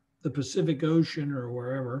from the Pacific Ocean or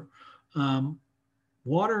wherever,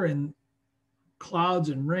 water and clouds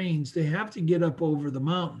and rains, they have to get up over the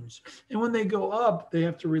mountains. And when they go up, they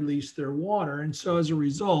have to release their water. And so as a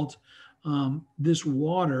result, this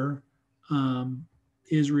water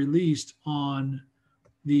is released on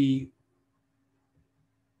the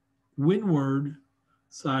windward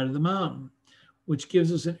side of the mountain, which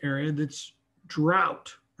gives us an area that's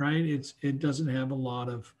drought, right? It doesn't have a lot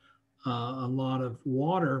of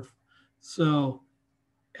water. So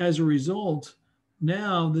as a result,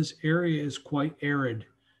 now this area is quite arid.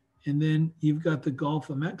 And then you've got the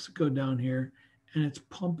Gulf of Mexico down here, and it's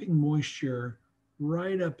pumping moisture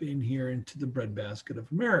right up in here into the breadbasket of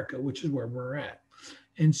America, which is where we're at.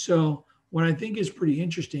 And so what I think is pretty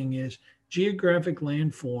interesting is geographic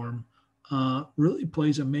landform really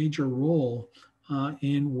plays a major role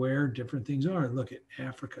in where different things are. Look at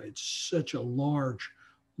Africa. It's such a large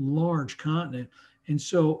continent. And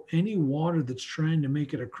so any water that's trying to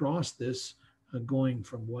make it across this, going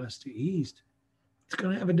from west to east, it's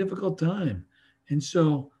going to have a difficult time. And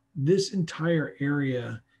so this entire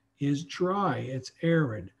area is dry, it's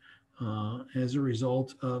arid as a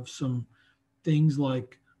result of some things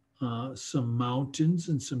like some mountains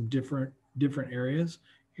and some different areas.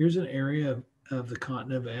 Here's an area of the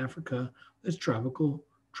continent of Africa that's tropical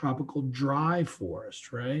dry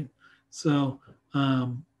forest, right? So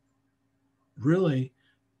really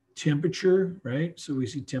temperature, right? So we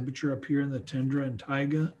see temperature up here in the tundra and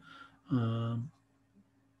taiga.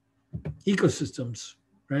 Ecosystems,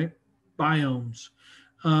 right? Biomes.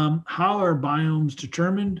 How are biomes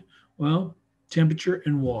determined? Well, temperature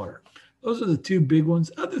and water. Those are the two big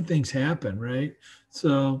ones. Other things happen, right?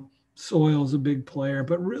 So soil is a big player,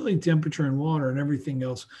 but really temperature and water and everything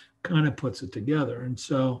else kind of puts it together. And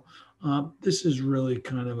so this is really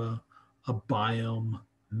kind of a biome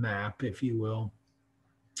map, if you will.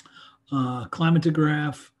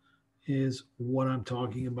 Climatograph is what I'm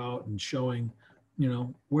talking about and showing,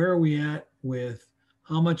 where are we at with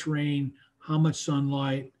how much rain, how much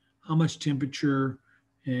sunlight, how much temperature,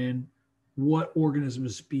 and what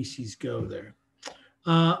organisms species go there.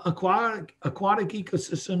 Aquatic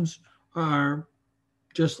ecosystems are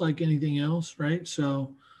just like anything else, right?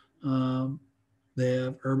 So um, they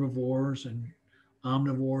have herbivores and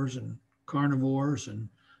omnivores and carnivores, and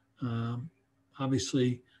um,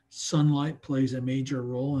 obviously sunlight plays a major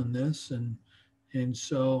role in this, and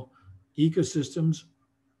so ecosystems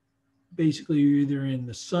basically you're either in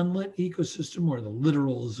the sunlit ecosystem or the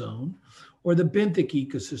littoral zone, or the benthic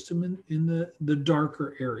ecosystem in the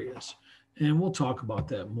darker areas. And we'll talk about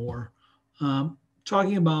that more.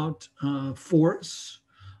 Talking about forests,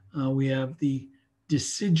 we have the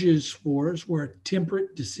deciduous forest. We're a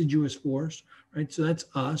temperate deciduous forest, right? So that's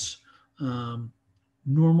us. Um,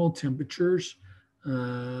 Normal temperatures,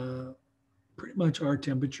 uh, pretty much our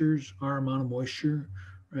temperatures, our amount of moisture,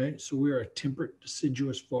 right? So we're a temperate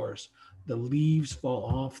deciduous forest. The leaves fall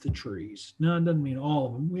off the trees. Now, it doesn't mean all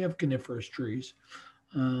of them. We have coniferous trees,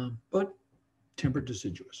 but temperate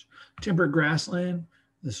deciduous. Temperate grassland,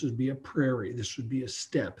 this would be a prairie. This would be a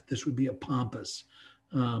steppe. This would be a pampas.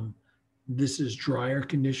 Um, this is drier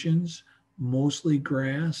conditions, mostly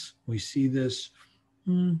grass. We see this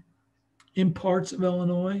in parts of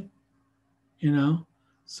Illinois, you know.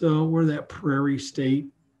 So we're that prairie state.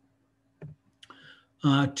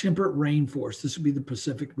 Temperate rainforest. This would be the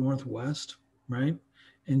Pacific Northwest, right?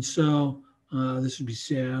 And so this would be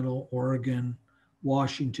Seattle, Oregon,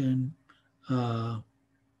 Washington, uh,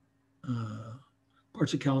 uh,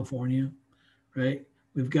 parts of California, right?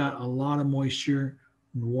 We've got a lot of moisture,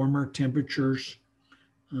 warmer temperatures,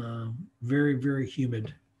 very, very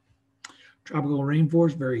humid. Tropical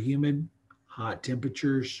rainforest, very humid, hot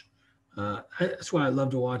temperatures. That's why I love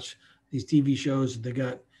to watch these TV shows. They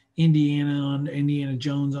got Indiana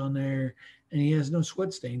Jones on there, and he has no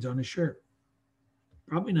sweat stains on his shirt.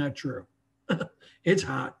 Probably not true. It's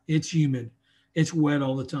hot, it's humid, it's wet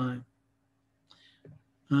all the time.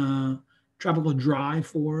 Uh, Tropical dry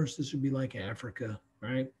forest, this would be like Africa,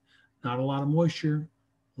 right? Not a lot of moisture,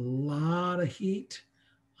 a lot of heat.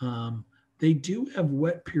 They do have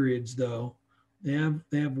wet periods though. They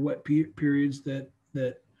have wet periods that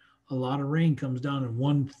a lot of rain comes down in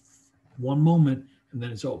one moment and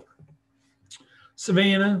then it's over.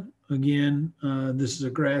 Savannah, again, this is a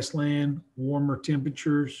grassland, warmer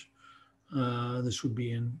temperatures. This would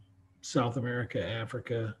be in South America,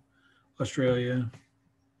 Africa, Australia.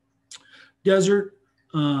 Desert,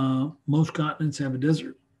 most continents have a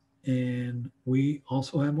desert, and we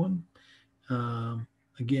also have one.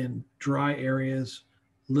 Again, dry areas,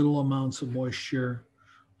 little amounts of moisture.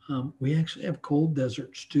 We actually have cold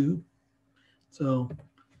deserts too. So,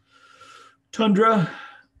 tundra,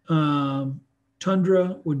 um,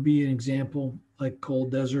 tundra would be an example like cold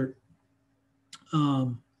desert.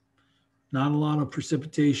 Um, Not a lot of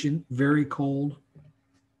precipitation, very cold.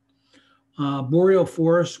 Boreal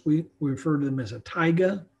forests, we refer to them as a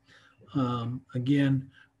taiga. Again,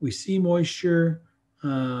 we see moisture,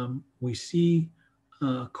 we see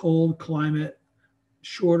cold climate,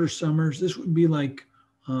 shorter summers. This would be like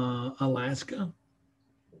Alaska.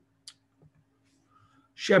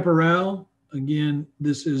 Chaparral, again,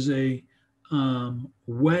 this is a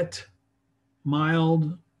wet,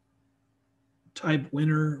 mild type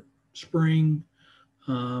winter, spring,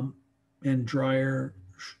 and drier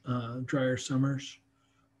summers,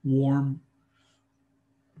 warm.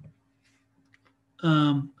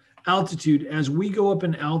 Altitude, as we go up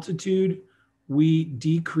in altitude, we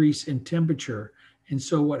decrease in temperature. And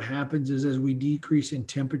so what happens is as we decrease in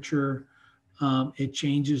temperature, it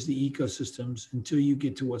changes the ecosystems until you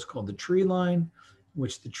get to what's called the tree line,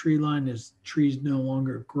 which the tree line is trees no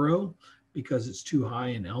longer grow because it's too high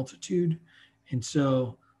in altitude. And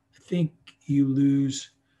so I think you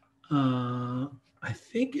lose, I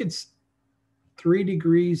think it's 3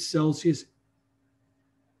 degrees Celsius.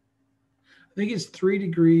 I think it's 3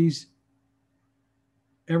 degrees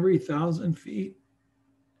every 1,000 feet,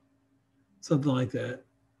 something like that.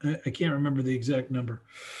 I can't remember the exact number.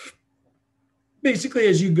 Basically,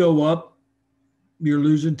 as you go up, you're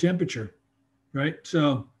losing temperature, right?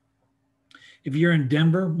 So if you're in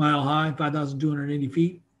Denver, mile high, 5,280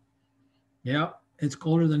 feet, yeah, It's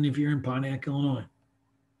colder than if you're in Pontiac, Illinois.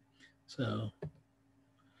 So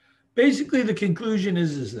basically the conclusion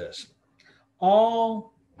is this: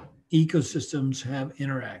 all ecosystems have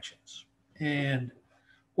interactions and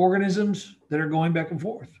organisms that are going back and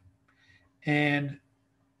forth. And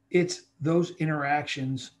it's those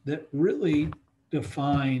interactions that really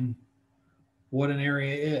define what an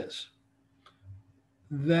area is.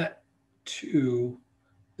 That too,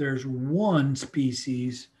 there's one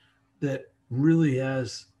species that really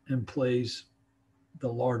has and plays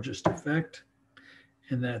the largest effect,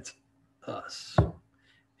 and that's us.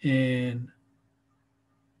 And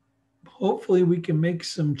hopefully we can make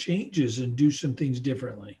some changes and do some things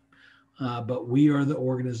differently. But we are the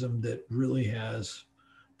organism that really has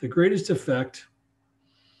the greatest effect.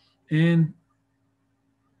 And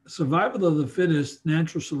survival of the fittest,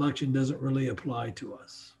 natural selection doesn't really apply to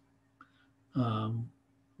us. Um,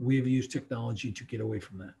 we have used technology to get away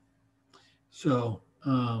from that. So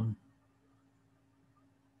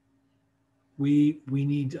we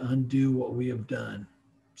need to undo what we have done.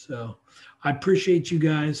 So I appreciate you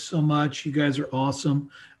guys so much. You guys are awesome.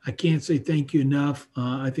 I can't say thank you enough.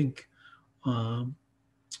 I think um,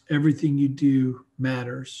 everything you do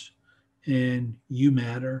matters, and you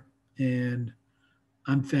matter. And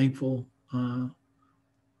I'm thankful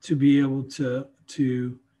to be able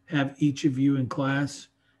to have each of you in class,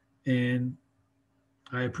 and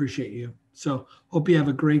I appreciate you. So hope you have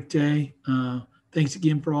a great day. Thanks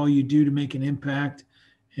again for all you do to make an impact,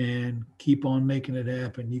 and keep on making it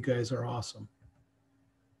happen. You guys are awesome.